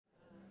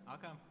I'll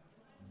come.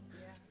 Yeah.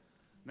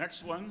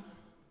 Next one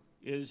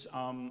is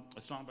a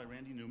song by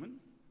Randy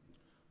Newman,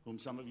 whom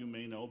some of you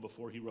may know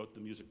before he wrote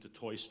the music to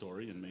Toy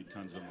Story and made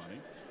tons of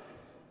money.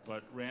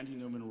 But Randy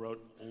Newman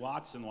wrote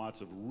lots and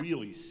lots of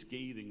really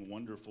scathing,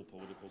 wonderful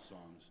political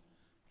songs,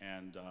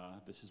 and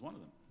this is one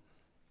of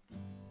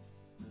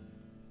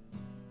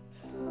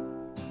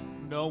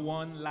them. No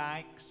one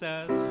likes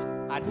us,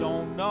 I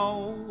don't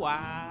know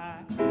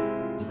why.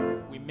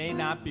 We may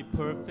not be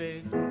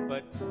perfect,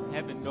 but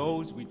heaven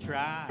knows we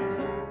try.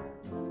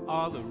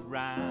 All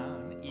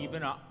around,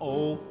 even our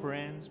old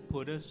friends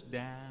put us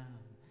down.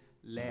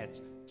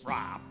 Let's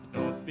drop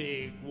the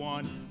big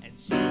one and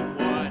see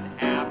what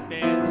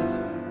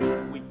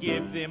happens. We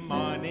give them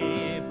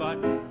money, but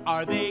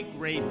are they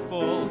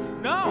grateful?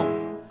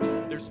 No,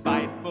 they're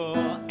spiteful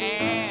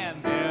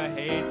and they're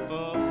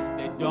hateful.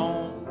 They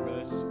don't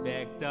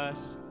respect us,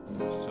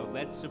 so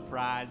let's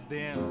surprise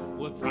them.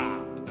 We'll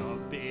drop the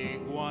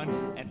big one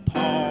and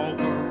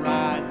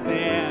pulverize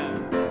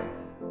them.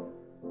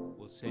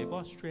 We'll save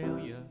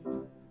Australia.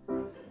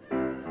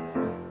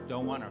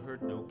 Don't want to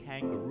hurt no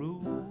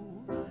kangaroo.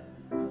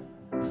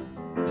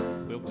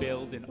 We'll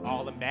build an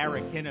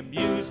all-American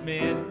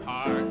amusement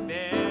park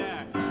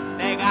there.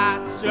 They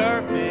got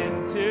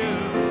surfing too.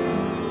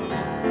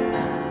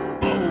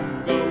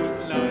 Boom goes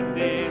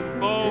London,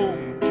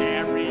 boom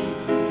Paris.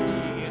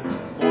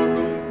 More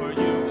room for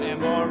you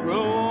and more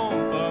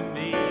room for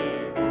me.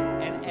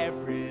 And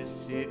every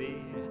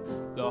city,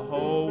 the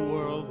whole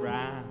world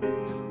round,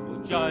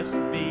 will just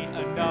be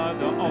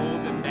another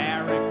old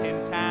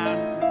American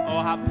town.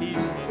 Oh, how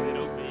peaceful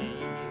it'll be.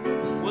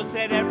 We'll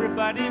set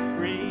everybody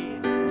free.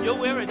 You'll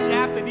wear a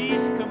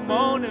Japanese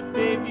kimono,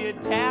 baby,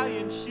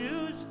 Italian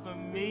shoes for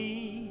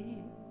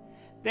me.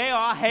 They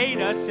all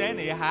hate us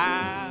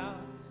anyhow,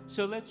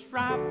 so let's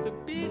drop the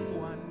big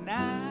one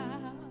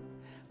now.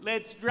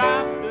 Let's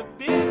drop the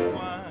big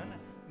one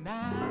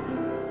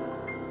now.